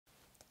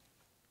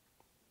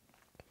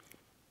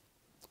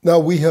Now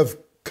we have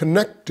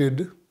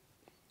connected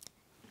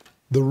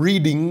the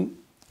reading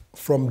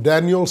from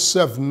Daniel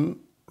 7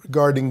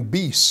 regarding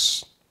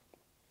beasts,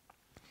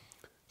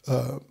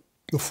 the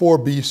four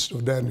beasts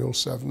of Daniel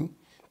 7.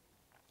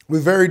 We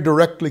very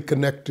directly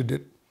connected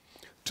it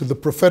to the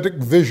prophetic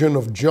vision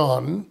of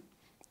John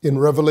in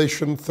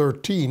Revelation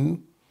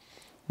 13,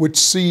 which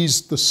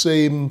sees the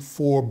same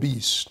four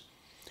beasts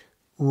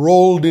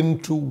rolled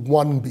into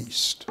one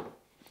beast.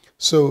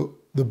 So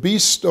the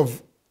beast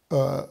of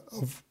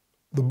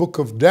the book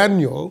of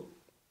Daniel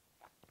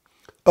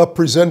are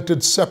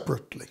presented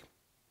separately.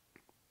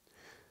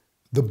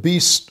 The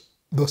beast,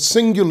 the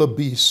singular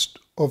beast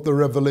of the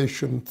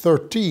Revelation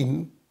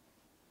 13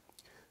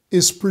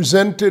 is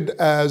presented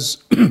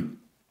as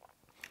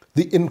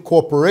the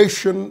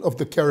incorporation of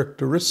the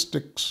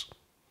characteristics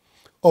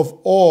of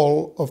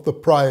all of the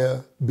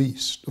prior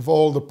beasts, of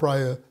all the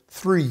prior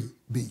three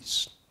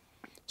beasts.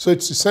 So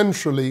it's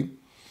essentially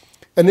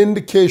an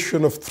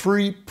indication of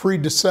three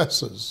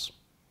predecessors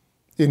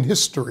in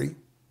history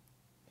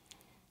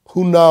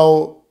who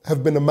now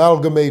have been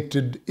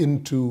amalgamated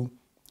into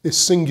a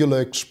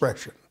singular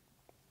expression.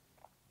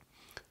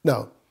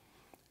 Now,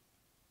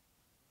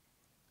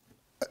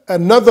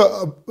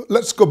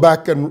 let's go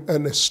back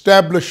and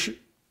establish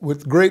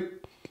with great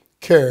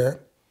care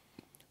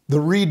the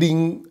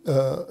reading,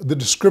 the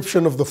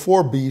description of the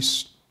four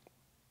beasts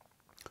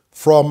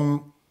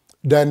from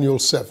Daniel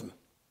 7.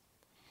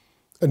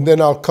 And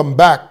then I'll come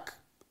back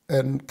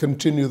and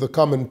continue the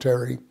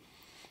commentary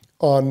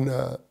on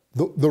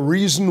the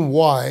reason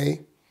why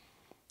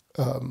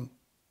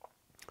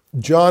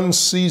John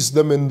sees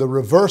them in the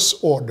reverse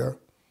order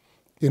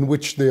in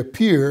which they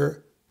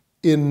appear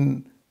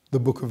in the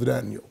book of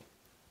Daniel.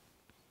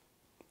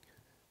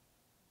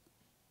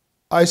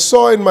 I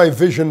saw in my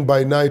vision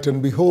by night,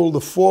 and behold,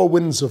 the four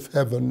winds of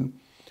heaven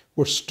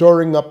were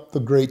stirring up the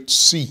great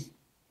sea.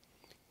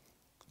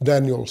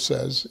 Daniel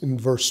says in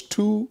verse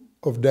 2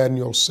 of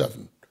Daniel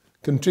 7.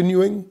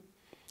 Continuing,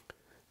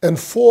 and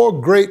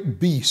four great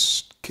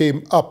beasts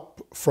came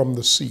up from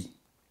the sea,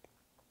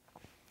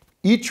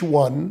 each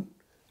one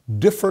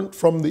different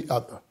from the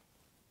other.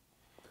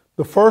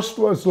 The first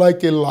was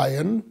like a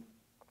lion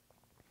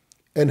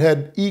and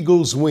had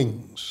eagle's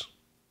wings.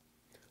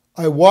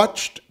 I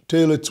watched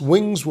till its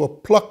wings were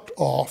plucked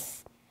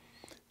off,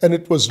 and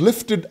it was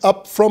lifted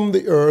up from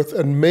the earth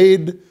and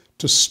made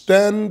to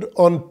stand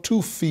on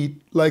 2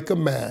 feet like a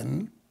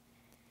man,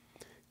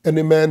 and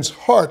a man's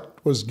heart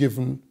was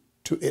given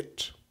to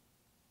it.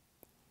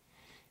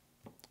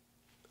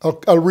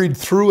 I'll read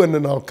through and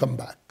then I'll come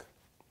back.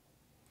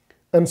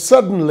 And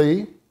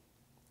suddenly,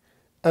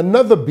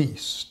 another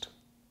beast,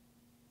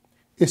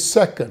 a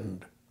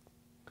second,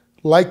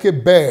 like a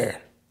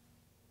bear.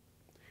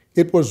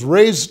 It was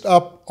raised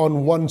up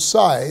on one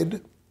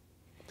side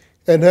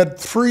and had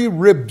 3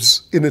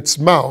 ribs in its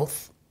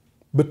mouth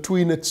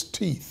between its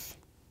teeth.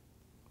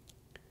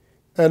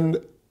 And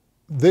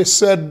they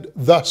said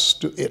thus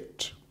to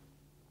it,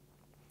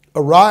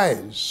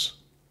 arise,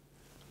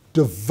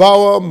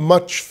 devour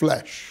much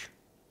flesh.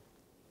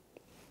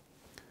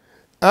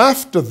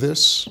 After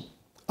this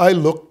I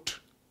looked,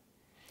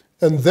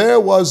 and there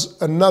was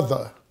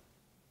another,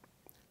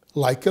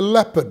 like a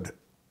leopard,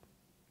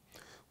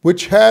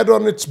 which had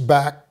on its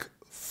back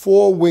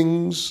 4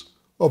 wings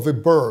of a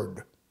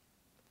bird.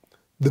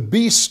 The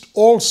beast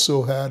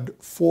also had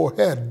 4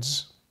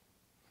 heads,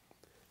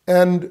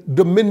 and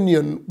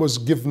dominion was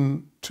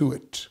given to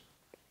it.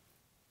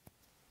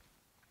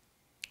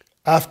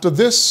 After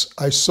this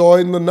I saw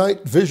in the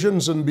night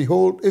visions, and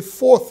behold, a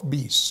 4th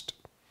beast,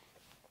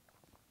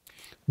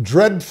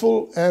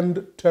 dreadful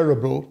and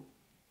terrible,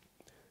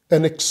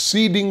 and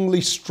exceedingly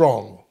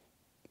strong.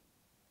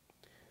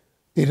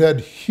 It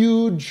had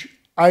huge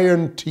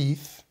iron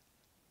teeth.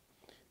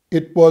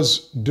 It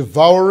was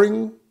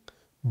devouring,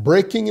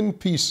 breaking in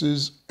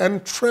pieces,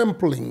 and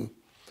trampling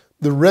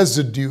the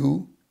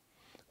residue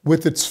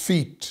with its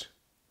feet.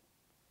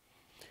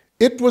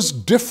 It was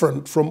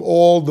different from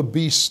all the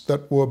beasts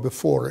that were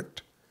before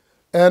it,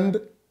 and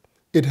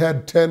it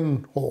had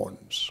 10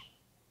 horns.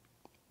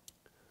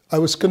 I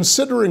was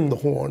considering the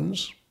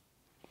horns,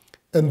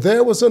 and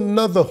there was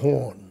another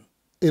horn,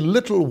 a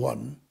little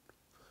one,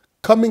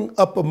 coming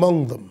up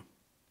among them,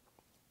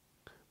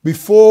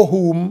 before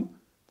whom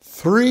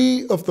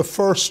 3 of the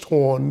first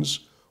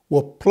horns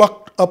were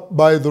plucked up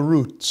by the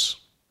roots.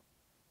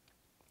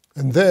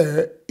 And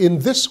there, in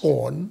this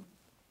horn,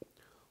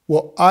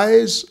 were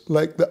eyes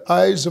like the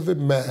eyes of a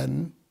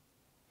man,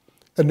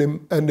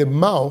 and a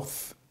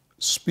mouth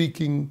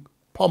speaking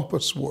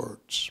pompous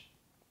words.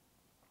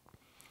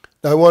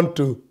 I want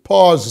to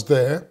pause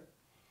there.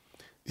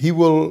 He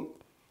will,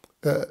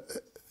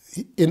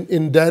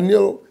 in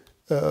Daniel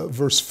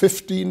verse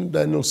 15,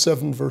 Daniel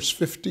 7 verse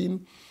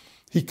 15,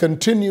 he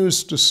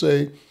continues to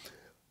say,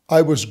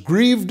 I was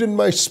grieved in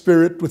my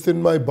spirit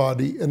within my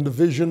body, and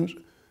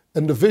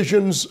the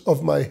visions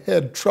of my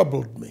head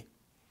troubled me.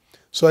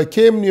 So I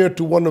came near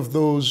to one of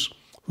those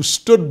who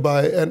stood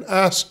by and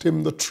asked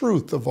him the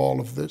truth of all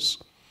of this.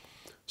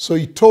 So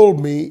he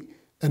told me,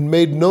 and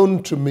made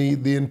known to me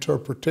the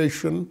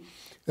interpretation,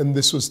 and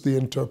this was the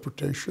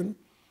interpretation.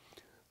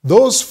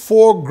 Those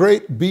four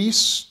great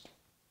beasts,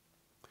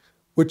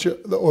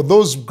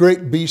 those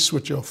great beasts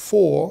which are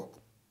four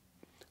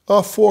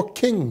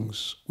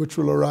kings which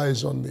will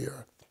arise on the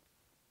earth.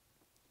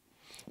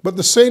 But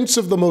the saints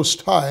of the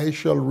Most High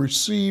shall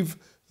receive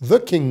the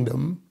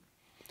kingdom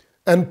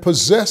and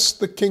possess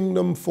the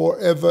kingdom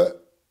forever,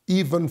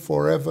 even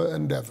forever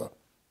and ever.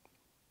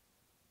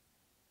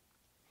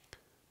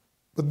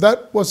 But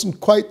that wasn't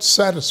quite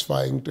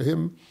satisfying to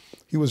him.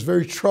 He was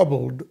very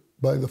troubled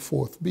by the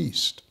fourth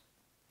beast.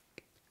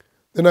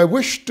 Then I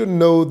wished to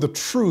know the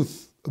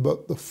truth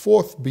about the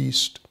fourth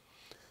beast,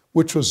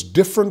 which was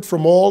different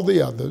from all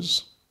the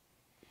others,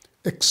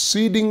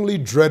 exceedingly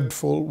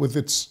dreadful, with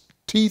its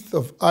teeth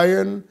of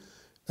iron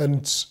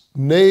and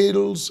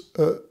nails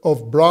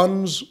of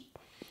bronze,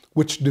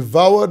 which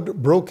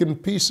devoured, broke in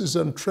pieces,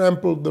 and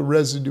trampled the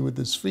residue with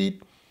his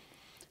feet,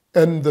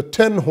 and the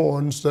 10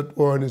 horns that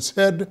were on his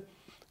head,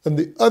 and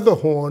the other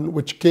horn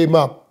which came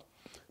up,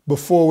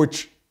 before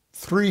which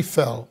 3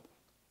 fell,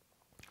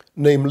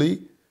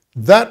 namely,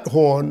 that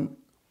horn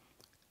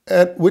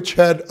which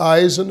had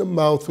eyes and a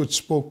mouth which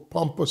spoke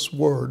pompous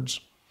words,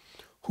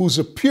 whose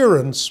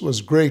appearance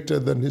was greater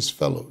than his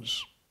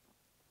fellows.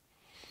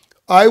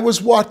 I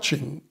was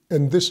watching,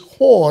 and this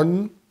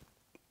horn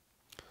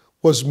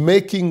was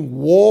making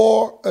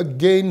war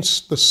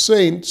against the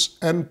saints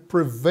and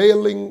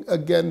prevailing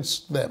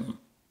against them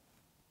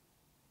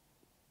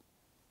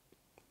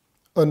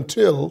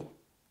until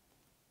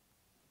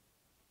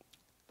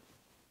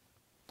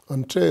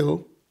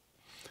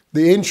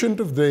the Ancient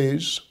of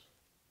Days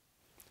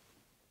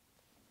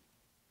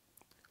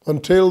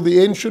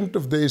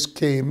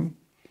came,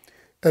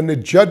 and a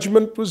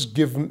judgment was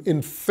given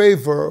in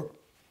favor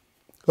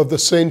of the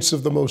saints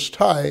of the Most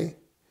High,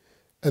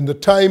 and the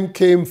time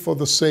came for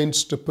the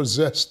saints to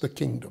possess the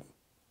kingdom.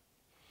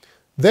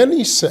 Then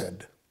he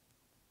said,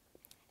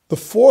 the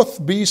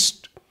fourth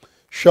beast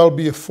shall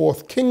be a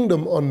fourth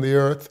kingdom on the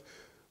earth,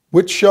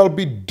 which shall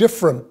be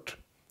different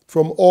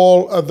from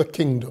all other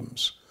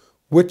kingdoms,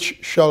 which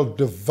shall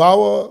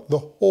devour the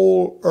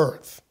whole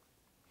earth,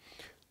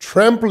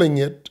 trampling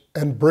it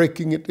and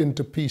breaking it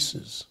into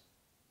pieces.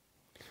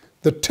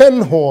 The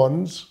 10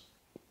 horns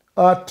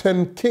are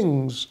 10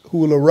 kings who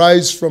will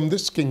arise from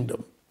this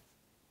kingdom,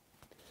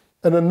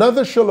 and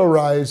another shall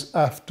arise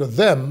after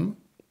them.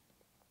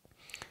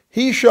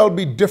 He shall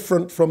be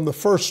different from the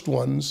first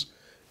ones,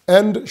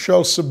 and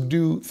shall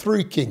subdue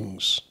 3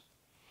 kings.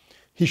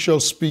 He shall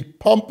speak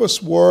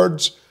pompous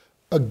words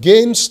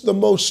against the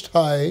Most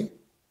High,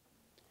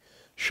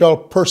 shall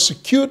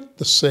persecute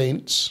the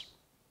saints.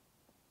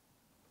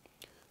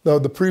 Now,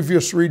 the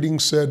previous reading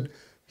said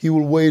he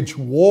will wage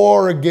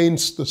war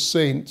against the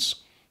saints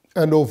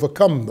and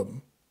overcome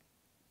them,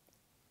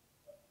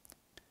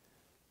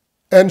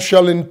 and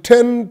shall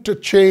intend to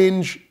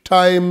change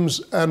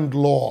times and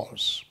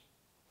laws.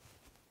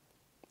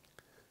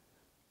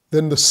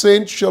 Then the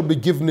saints shall be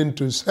given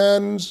into his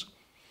hands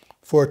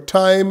for a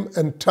time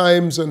and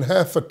times and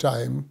half a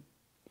time,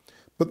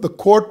 but the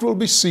court will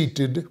be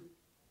seated,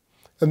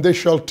 and they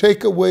shall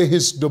take away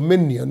his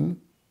dominion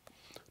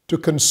to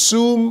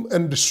consume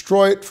and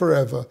destroy it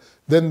forever.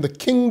 Then the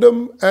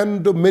kingdom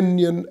and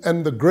dominion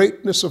and the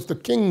greatness of the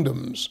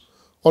kingdoms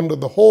under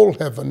the whole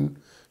heaven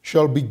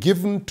shall be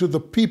given to the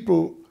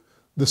people,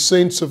 the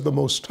saints of the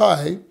Most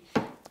High.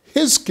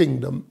 His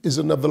kingdom is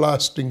an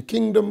everlasting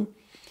kingdom,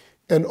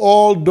 and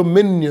all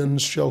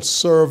dominions shall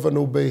serve and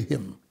obey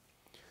him.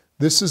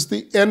 This is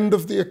the end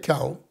of the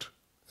account.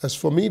 As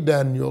for me,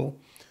 Daniel,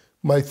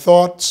 my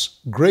thoughts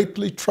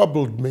greatly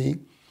troubled me,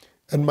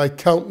 and my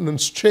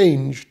countenance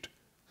changed,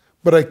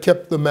 but I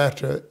kept the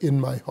matter in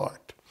my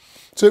heart.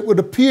 So it would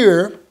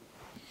appear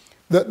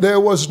that there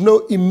was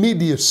no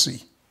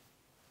immediacy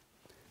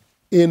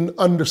in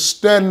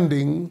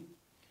understanding,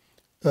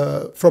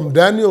 from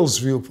Daniel's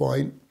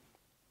viewpoint,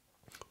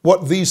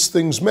 what these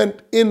things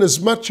meant,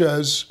 inasmuch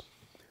as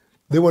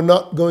they were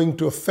not going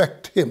to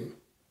affect him.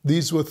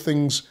 These were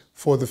things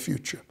for the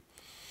future.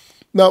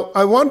 Now,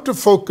 I want to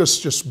focus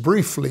just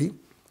briefly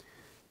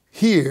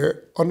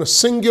here on a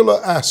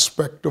singular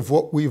aspect of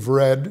what we've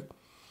read,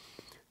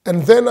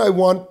 and then I'll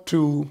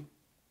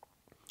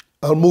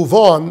move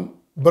on,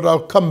 but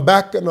I'll come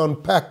back and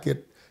unpack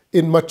it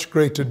in much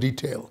greater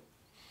detail.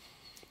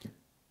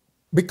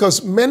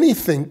 Because many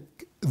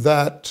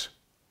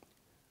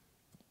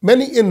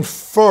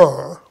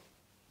infer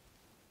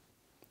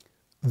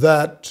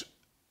that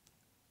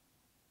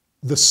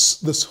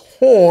this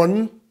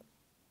horn,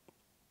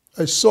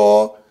 I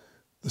saw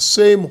the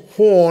same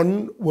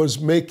horn was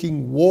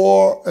making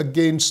war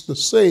against the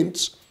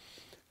saints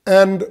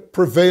and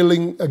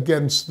prevailing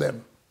against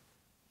them.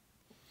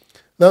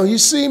 Now, he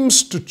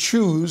seems to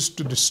choose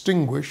to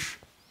distinguish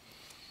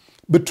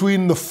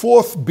between the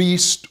fourth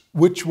beast,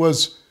 which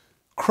was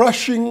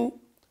crushing,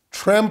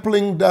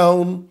 trampling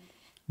down,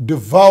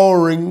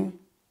 devouring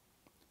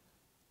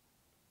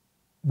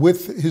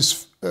with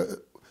his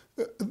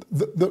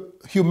the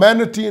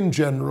humanity in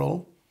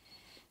general,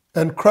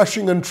 and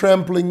crushing and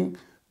trampling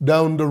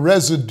down the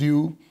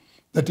residue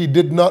that he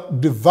did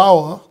not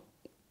devour.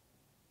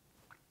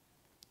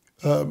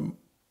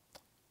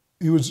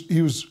 He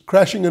was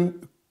crushing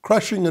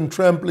and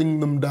trampling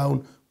them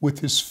down with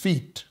his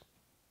feet.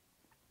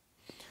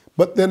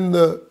 But then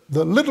the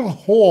little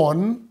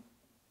horn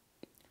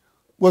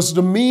was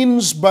the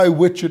means by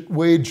which it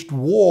waged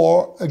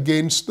war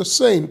against the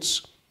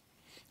saints,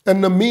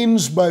 and the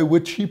means by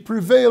which he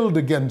prevailed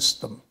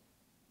against them.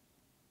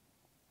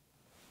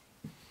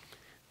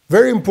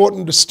 Very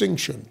important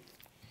distinction,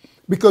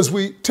 because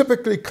we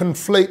typically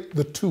conflate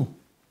the two.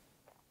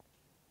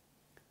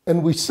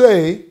 And we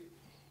say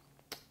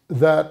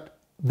that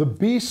the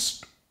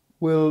beast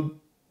will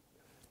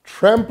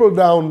trample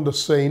down the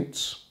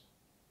saints,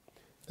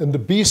 and the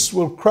beast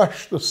will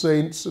crush the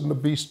saints, and the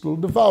beast will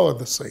devour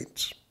the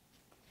saints.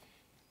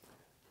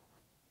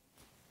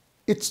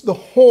 It's the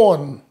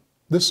horn,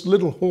 this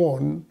little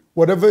horn,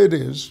 whatever it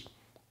is,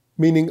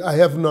 meaning I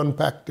haven't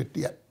unpacked it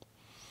yet.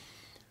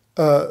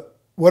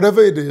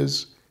 Whatever it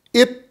is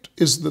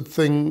the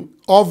thing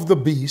of the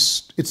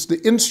beast, it's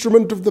the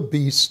instrument of the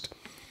beast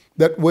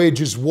that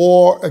wages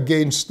war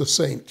against the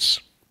saints.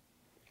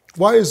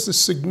 Why is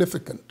this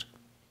significant?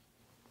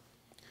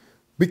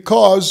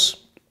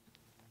 Because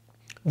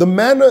the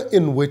manner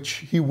in which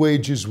he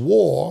wages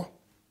war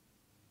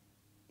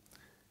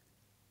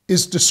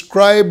is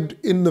described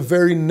in the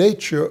very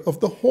nature of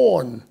the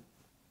horn.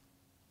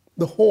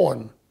 The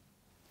horn.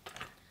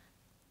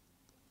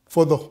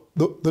 For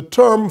the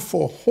term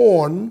for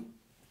horn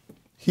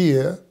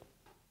here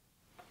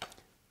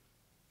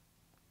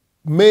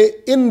may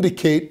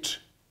indicate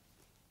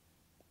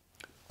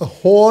a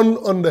horn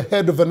on the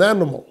head of an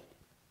animal,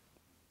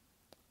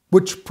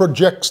 which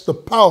projects the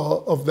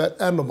power of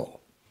that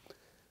animal,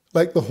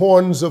 like the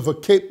horns of a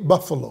Cape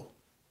buffalo.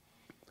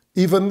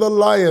 Even the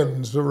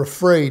lions are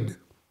afraid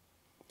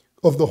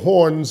of the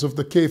horns of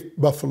the Cape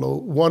buffalo,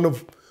 one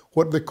of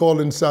what they call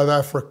in South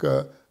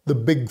Africa the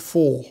big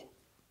four.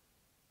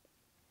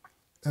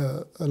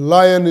 A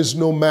lion is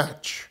no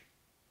match.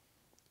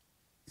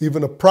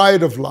 Even a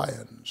pride of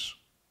lions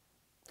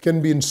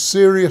can be in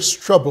serious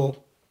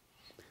trouble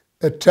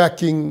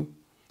attacking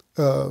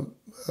a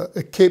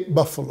Cape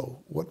buffalo,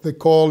 what they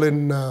call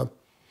up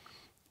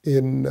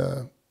in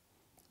the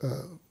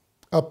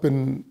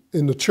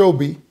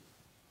Chobe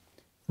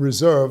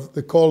Reserve,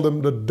 they call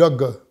them the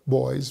Dugger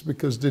boys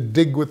because they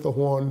dig with the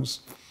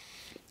horns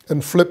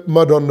and flip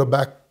mud on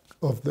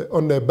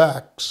their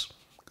backs,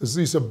 because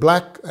these are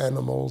black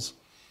animals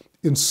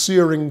in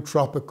searing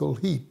tropical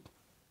heat.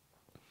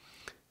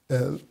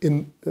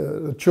 In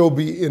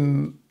Chobe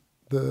in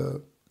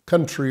the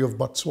country of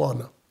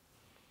Botswana.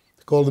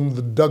 They call them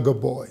the Dugger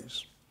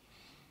boys.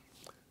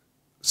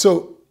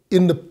 So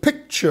in the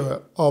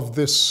picture of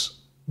this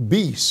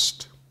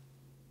beast,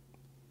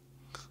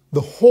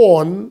 the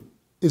horn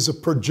is a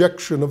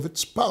projection of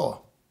its power.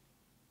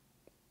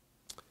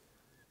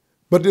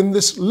 But in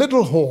this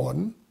little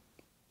horn,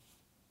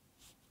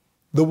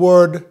 the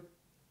word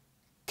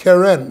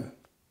keren,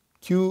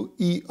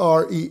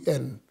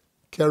 Q-E-R-E-N,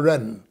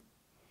 keren,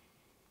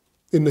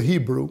 in the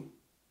Hebrew,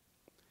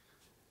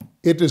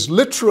 it is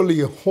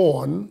literally a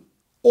horn,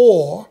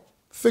 or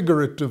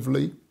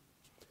figuratively,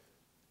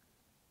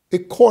 a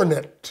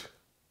cornet,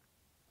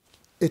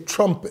 a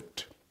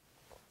trumpet.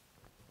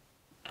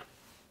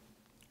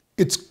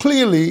 It's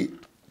clearly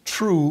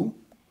true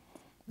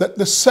that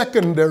the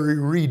secondary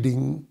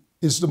reading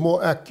is the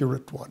more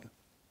accurate one.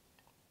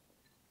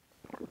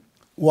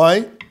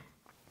 Why?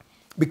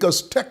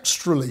 Because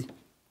textually,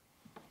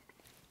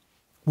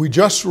 we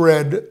just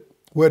read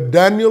where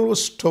Daniel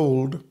was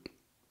told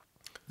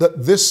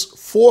that this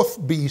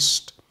fourth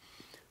beast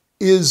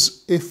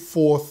is a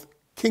fourth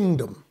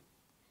kingdom.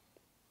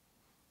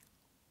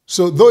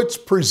 So though it's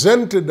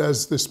presented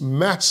as this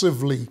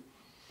massively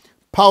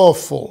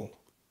powerful,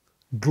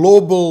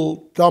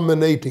 global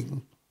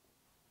dominating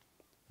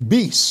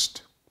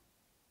beast,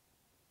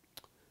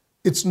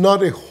 it's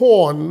not a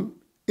horn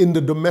in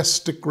the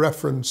domestic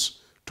reference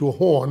to a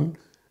horn,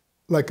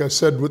 like I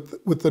said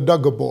with the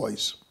Dugger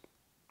boys,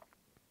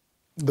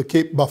 the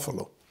Cape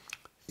buffalo.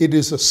 It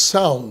is a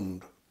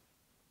sound.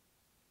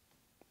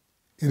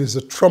 It is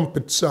a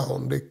trumpet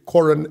sound, a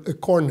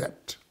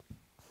cornet.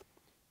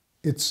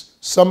 It's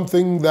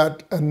something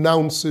that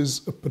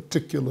announces a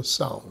particular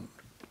sound.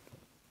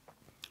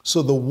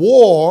 So the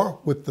war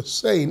with the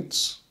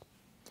saints,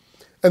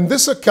 and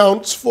this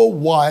accounts for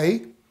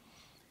why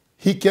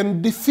he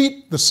can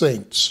defeat the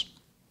saints.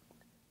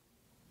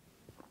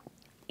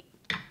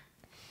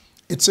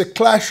 It's a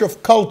clash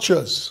of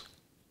cultures.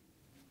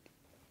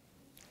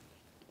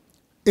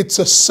 It's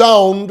a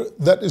sound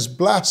that is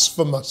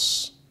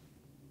blasphemous.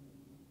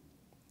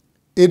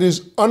 It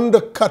is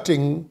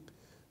undercutting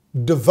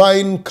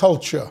divine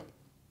culture,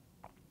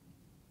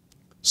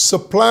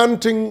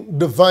 supplanting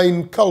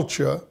divine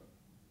culture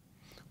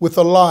with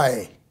a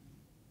lie.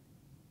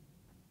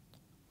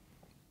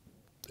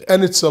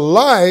 And it's a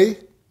lie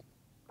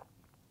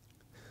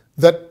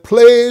that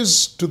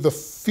plays to the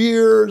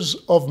fears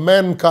of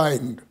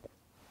mankind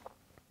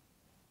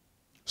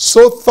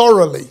so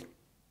thoroughly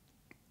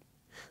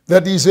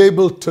that he's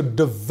able to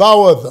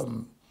devour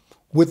them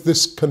with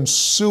this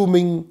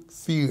consuming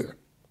fear.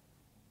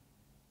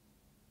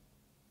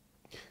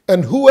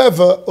 And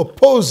whoever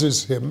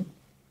opposes him,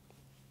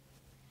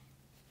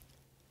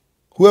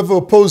 whoever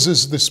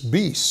opposes this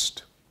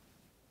beast,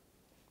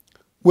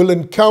 will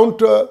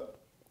encounter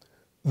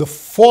the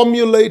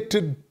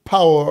formulated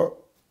power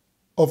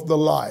of the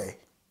lie.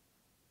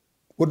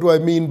 What do I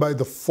mean by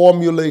the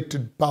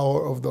formulated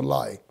power of the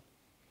lie?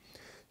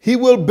 He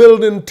will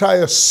build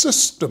entire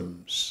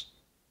systems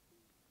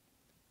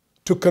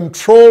to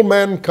control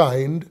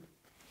mankind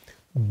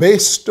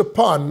based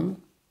upon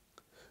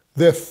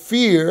their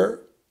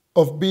fear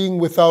of being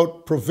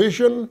without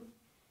provision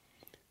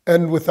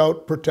and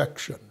without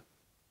protection.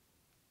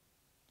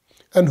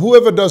 And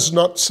whoever does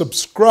not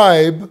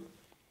subscribe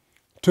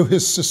to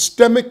his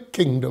systemic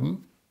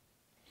kingdom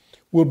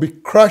will be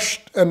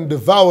crushed and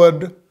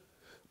devoured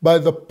by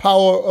the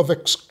power of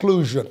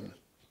exclusion,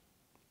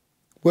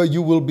 where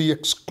you will be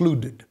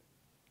excluded.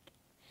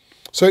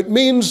 So it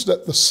means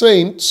that the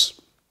saints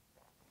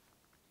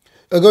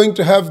are going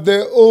to have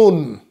their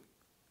own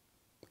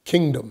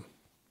kingdom.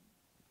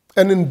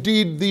 And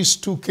indeed, these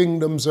two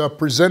kingdoms are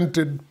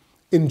presented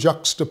in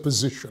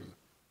juxtaposition.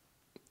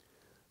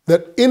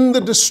 That in the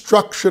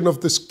destruction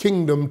of this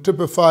kingdom,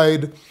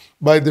 typified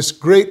by this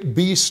great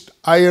beast,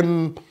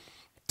 iron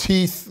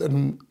teeth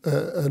and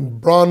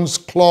bronze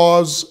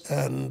claws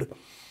and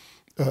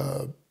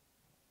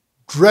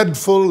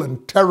dreadful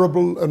and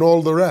terrible and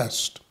all the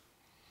rest.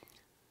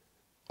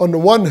 On the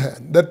one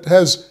hand, that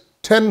has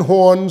 10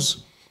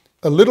 horns,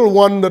 a little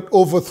one that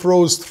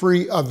overthrows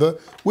 3 other,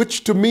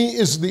 which to me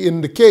is the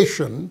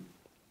indication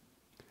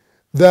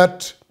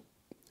that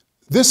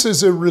this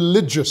is a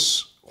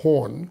religious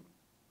horn,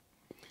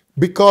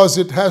 because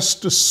it has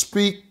to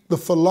speak the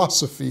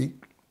philosophy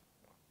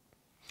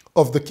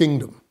of the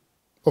kingdom,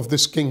 of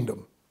this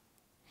kingdom.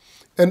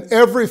 And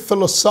every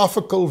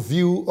philosophical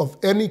view of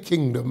any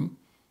kingdom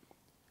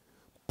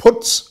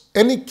puts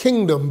any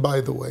kingdom, by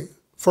the way,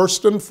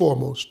 first and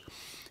foremost,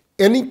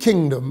 any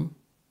kingdom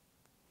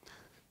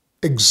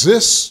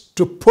exists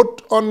to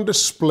put on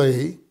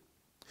display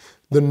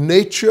the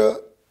nature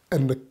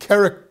and the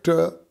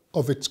character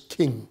of its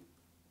king.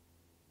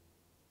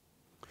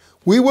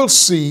 We will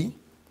see,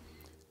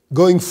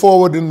 going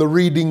forward in the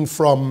reading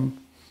from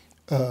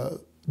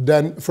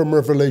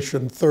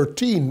Revelation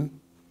 13,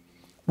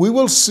 we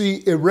will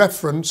see a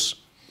reference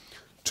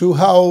to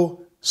how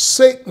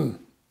Satan,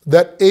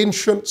 that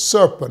ancient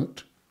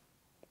serpent,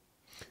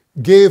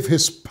 gave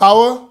his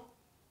power,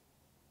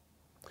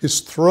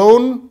 his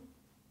throne,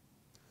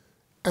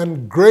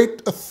 and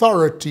great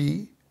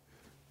authority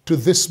to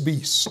this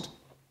beast.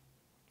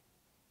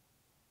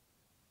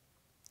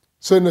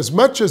 So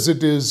inasmuch as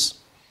it is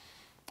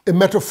a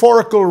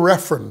metaphorical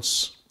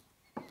reference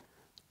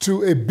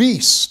to a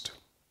beast,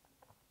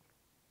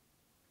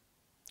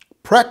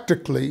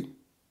 practically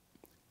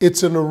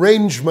it's an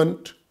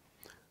arrangement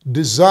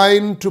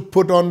designed to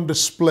put on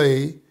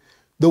display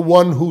the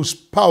one whose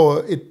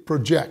power it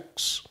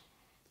projects.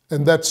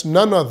 And that's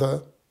none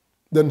other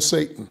than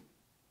Satan.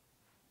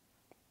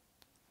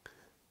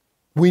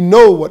 We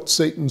know what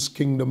Satan's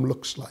kingdom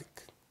looks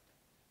like.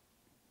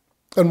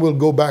 And we'll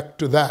go back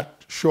to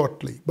that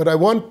shortly. But I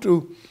want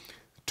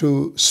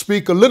to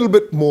speak a little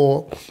bit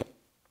more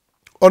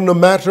on the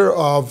matter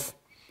of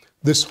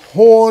this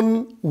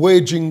horn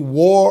waging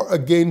war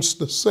against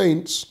the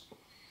saints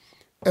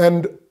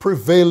and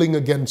prevailing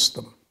against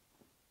them.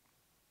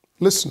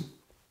 Listen.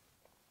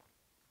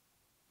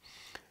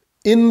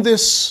 In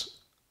this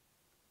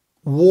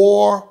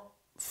war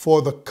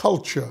for the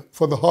culture,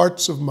 for the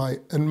hearts of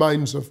and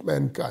minds of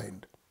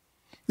mankind,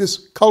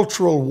 this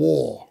cultural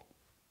war,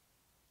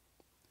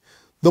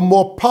 the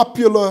more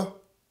popular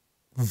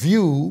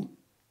view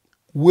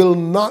will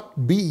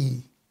not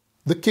be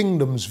the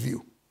kingdom's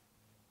view.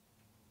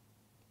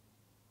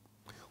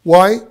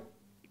 Why?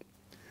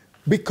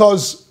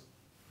 Because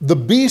the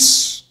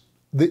beast,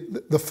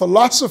 the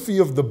philosophy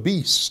of the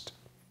beast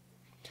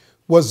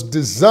was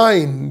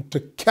designed to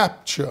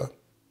capture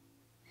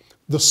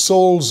the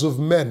souls of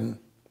men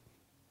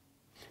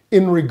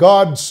in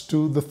regards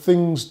to the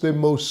things they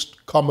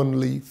most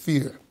commonly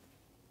fear.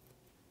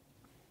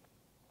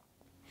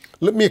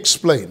 Let me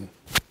explain.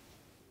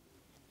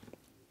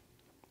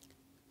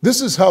 This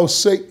is how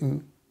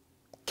Satan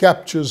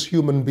captures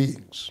human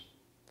beings.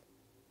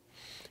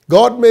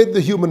 God made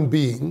the human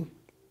being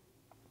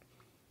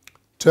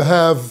to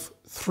have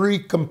 3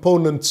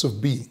 components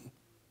of being.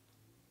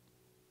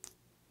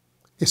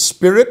 A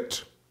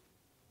spirit,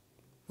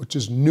 which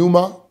is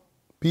pneuma,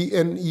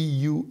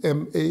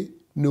 P-N-E-U-M-A,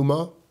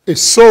 pneuma. A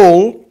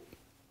soul,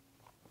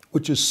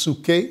 which is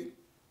suke.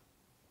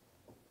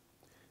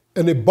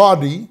 And a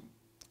body,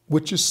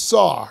 which is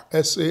sar,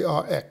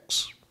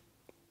 S-A-R-X.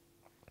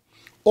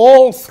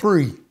 All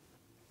three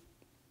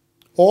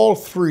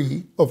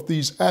of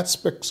these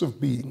aspects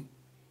of being,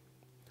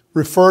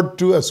 referred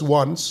to as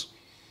once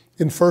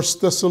in 1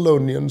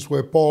 Thessalonians,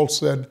 where Paul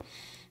said,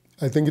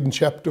 I think in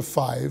chapter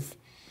 5,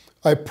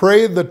 I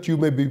pray that you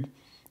may be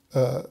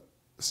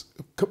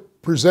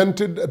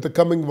presented at the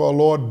coming of our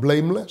Lord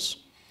blameless.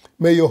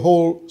 May your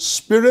whole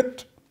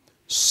spirit,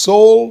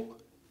 soul,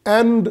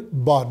 and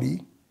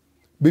body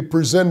be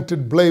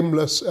presented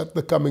blameless at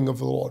the coming of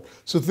the Lord.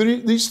 So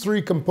these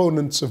three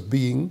components of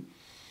being,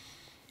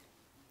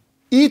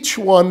 each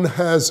one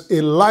has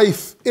a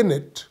life in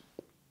it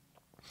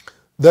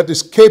that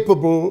is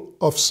capable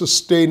of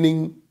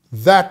sustaining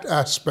that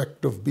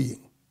aspect of being.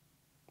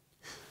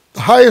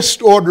 The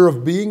highest order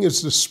of being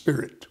is the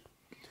spirit,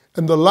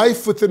 and the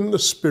life within the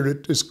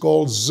spirit is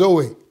called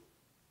Zoe,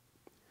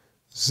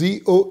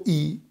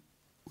 Z-O-E,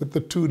 with the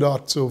 2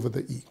 dots over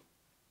the E.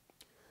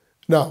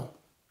 Now,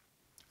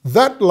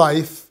 that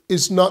life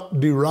is not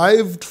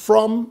derived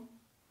from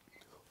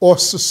or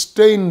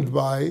sustained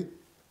by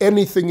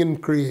anything in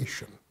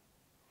creation.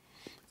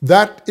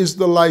 That is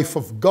the life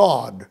of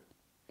God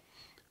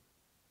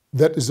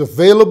that is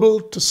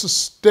available to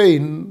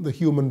sustain the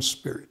human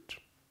spirit.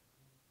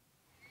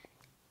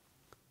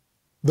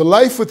 The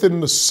life within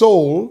the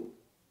soul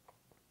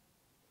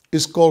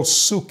is called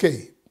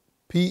Psuche,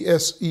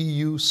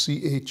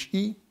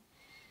 P-S-E-U-C-H-E.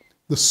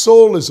 The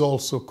soul is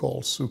also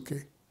called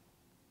Psuche.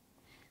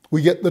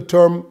 We get the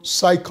term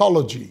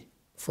psychology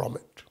from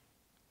it.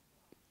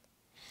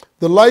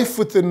 The life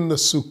within the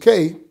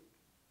Psuche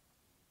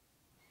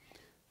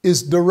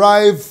is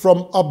derived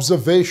from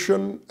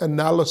observation,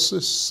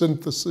 analysis,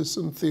 synthesis,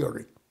 and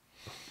theory,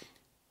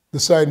 the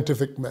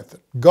scientific method.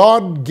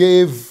 God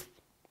gave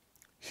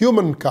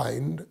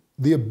humankind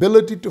the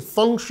ability to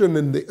function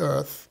in the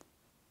earth,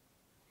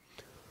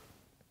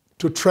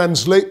 to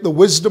translate the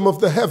wisdom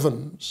of the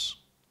heavens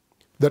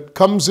that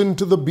comes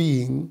into the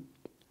being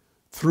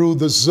through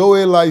the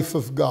Zoe life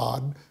of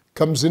God,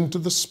 comes into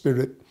the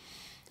spirit,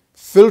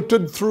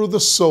 filtered through the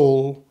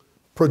soul,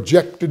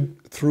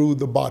 projected through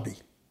the body.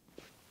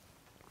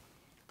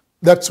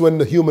 That's when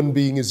the human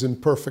being is in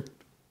perfect,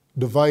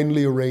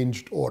 divinely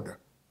arranged order.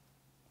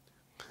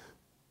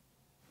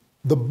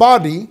 The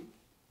body,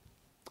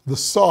 the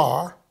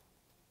Sar,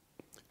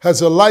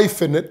 has a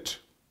life in it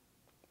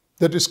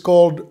that is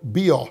called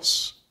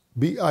bios,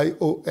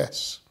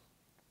 B-I-O-S,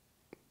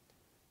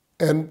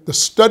 and the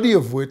study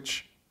of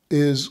which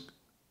is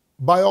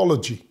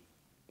biology,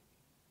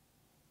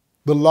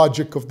 the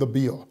logic of the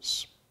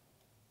bios.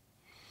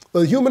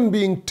 The human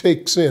being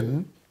takes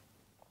in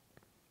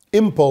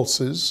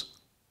impulses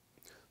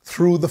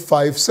through the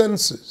 5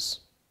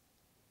 senses.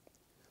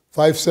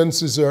 5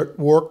 senses are at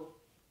work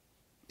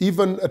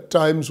even at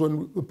times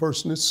when the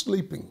person is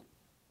sleeping.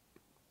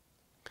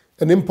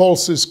 And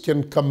impulses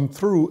can come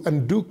through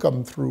and do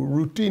come through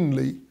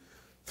routinely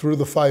through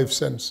the 5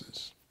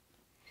 senses.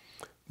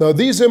 Now,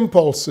 these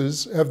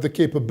impulses have the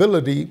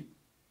capability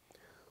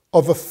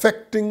of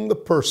affecting the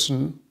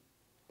person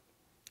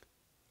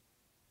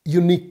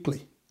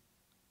uniquely,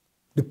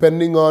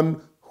 depending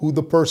on who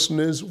the person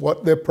is,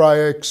 what their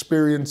prior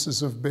experiences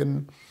have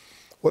been,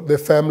 what their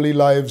family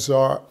lives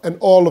are, and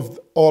all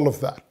of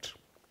that.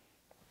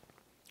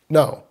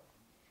 Now,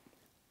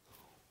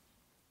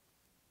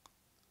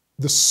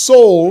 the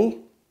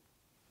soul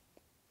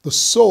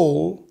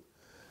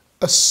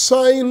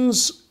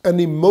assigns an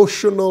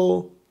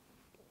emotional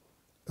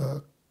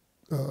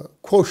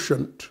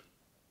quotient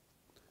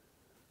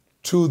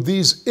to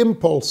these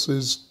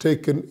impulses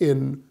taken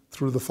in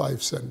through the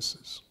 5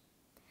 senses.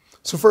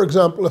 So, for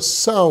example, a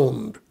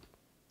sound,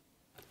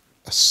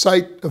 a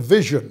sight, a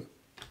vision,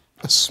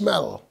 a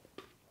smell,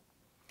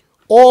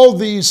 all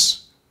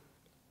these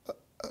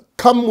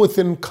come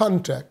within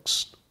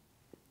context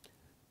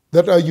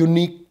that are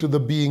unique to the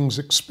being's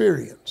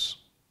experience.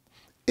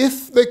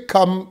 If they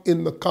come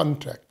in the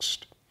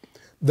context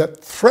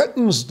that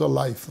threatens the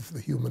life of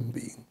the human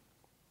being,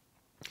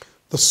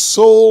 the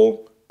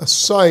soul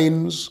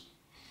assigns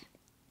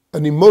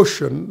an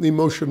emotion, the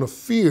emotion of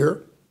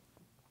fear,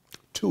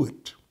 to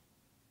it.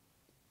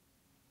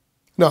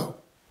 Now,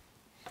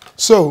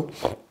 so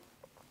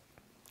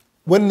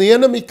when the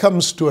enemy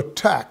comes to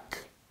attack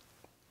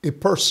a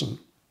person,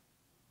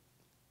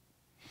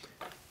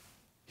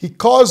 he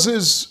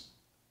causes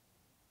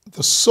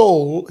the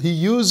soul, he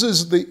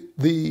uses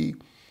the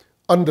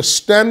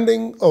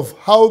understanding of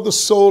how the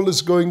soul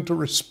is going to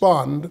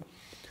respond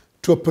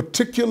to a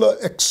particular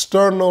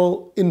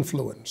external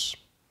influence.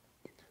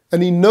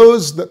 And he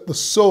knows that the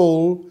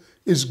soul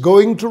is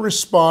going to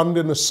respond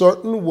in a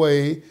certain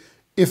way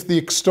if the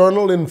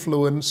external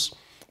influence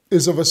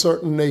is of a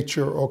certain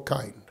nature or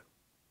kind.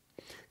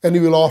 And he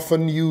will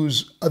often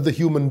use other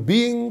human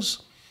beings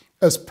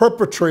as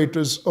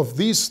perpetrators of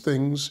these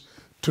things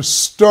to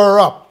stir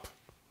up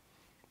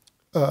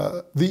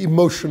the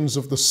emotions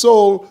of the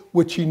soul,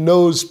 which he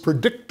knows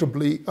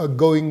predictably are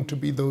going to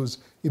be those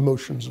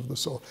emotions of the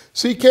soul.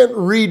 So he can't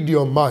read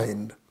your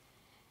mind,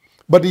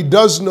 but he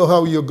does know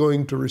how you're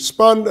going to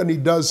respond, and he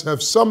does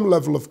have some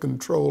level of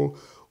control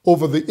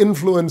over the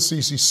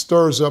influences he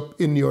stirs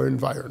up in your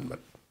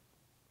environment.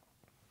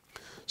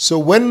 So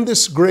when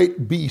this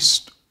great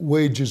beast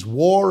wages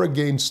war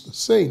against the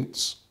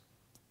saints,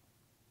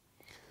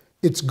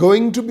 it's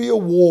going to be a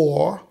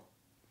war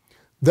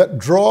that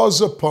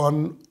draws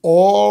upon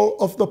all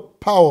of the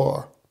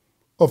power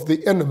of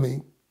the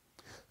enemy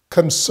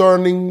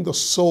concerning the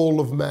soul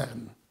of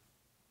man.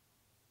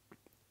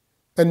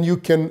 And you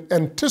can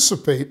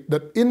anticipate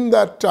that in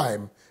that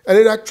time, and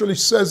it actually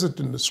says it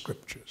in the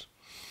scriptures,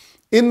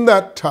 in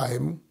that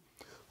time,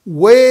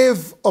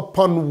 wave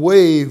upon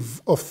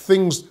wave of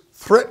things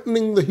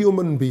threatening the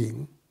human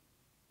being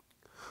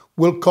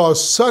will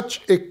cause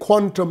such a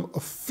quantum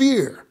of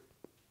fear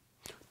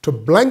to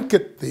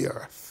blanket the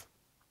earth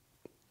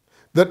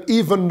that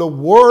even the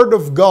Word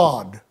of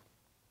God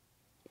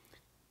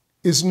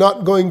is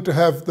not going to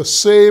have the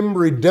same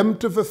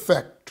redemptive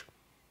effect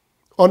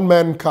on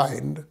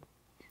mankind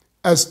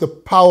as the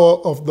power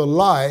of the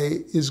lie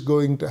is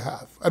going to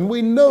have. And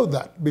we know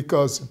that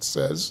because it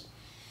says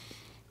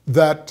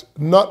that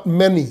not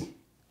many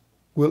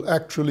will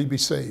actually be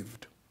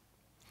saved.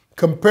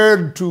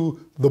 Compared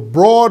to the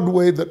broad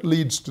way that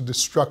leads to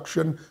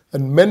destruction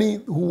and many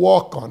who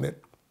walk on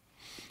it,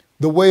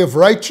 the way of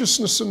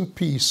righteousness and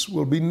peace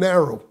will be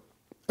narrow,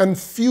 and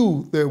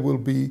few there will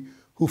be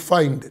who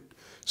find it.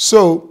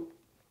 So,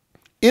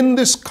 in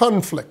this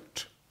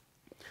conflict,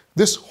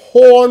 this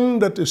horn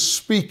that is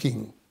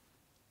speaking,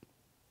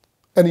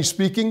 and he's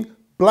speaking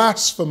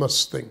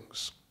blasphemous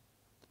things,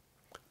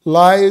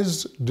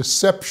 lies,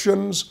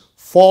 deceptions,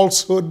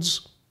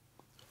 falsehoods,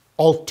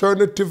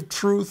 alternative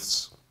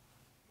truths,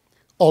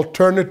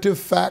 alternative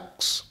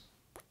facts.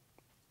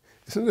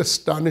 Isn't it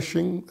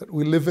astonishing that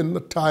we live in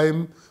a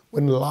time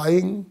when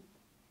lying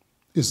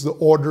is the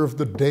order of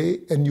the day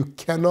and you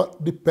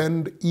cannot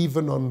depend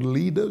even on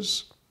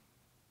leaders?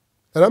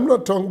 And I'm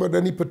not talking about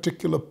any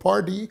particular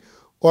party,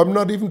 or I'm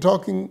not even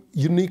talking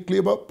uniquely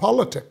about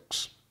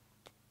politics.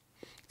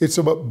 It's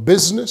about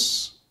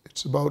business,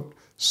 it's about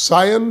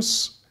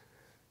science,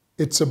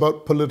 it's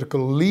about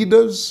political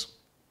leaders.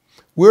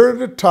 We're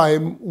at a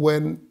time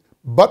when,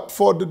 but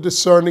for the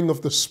discerning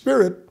of the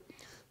Spirit,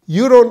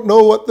 you don't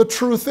know what the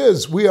truth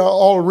is. We are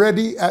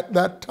already at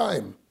that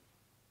time.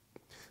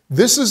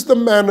 This is the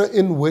manner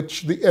in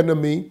which the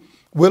enemy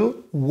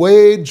will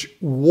wage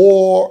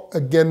war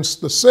against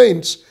the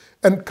saints,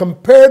 and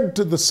compared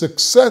to the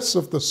success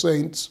of the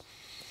saints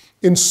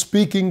in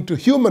speaking to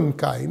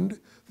humankind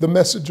the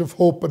message of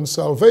hope and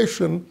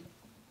salvation,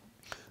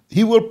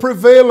 he will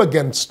prevail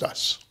against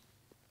us.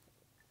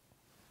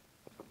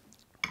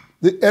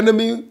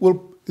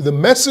 The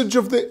message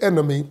of the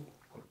enemy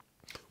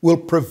will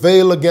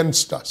prevail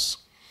against us,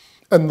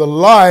 and the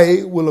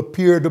lie will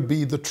appear to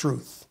be the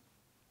truth.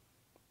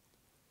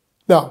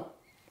 Now,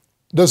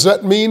 does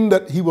that mean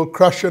that he will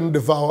crush and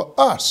devour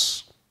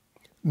us?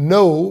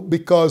 No,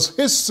 because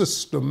his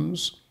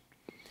systems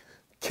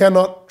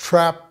cannot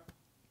trap,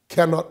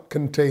 cannot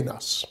contain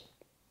us.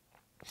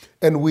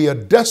 And we are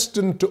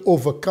destined to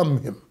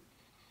overcome him,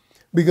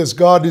 because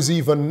God is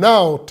even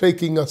now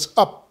taking us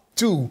up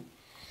to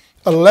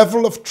a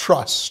level of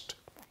trust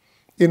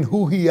in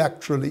who he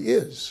actually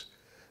is.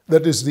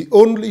 That is the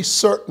only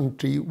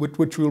certainty with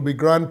which we'll be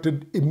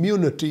granted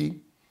immunity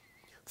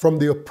from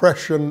the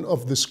oppression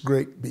of this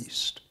great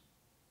beast.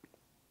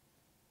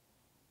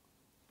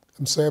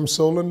 I'm Sam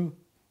Soleyn.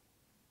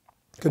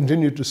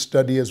 Continue to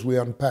study as we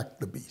unpack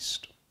the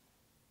beast.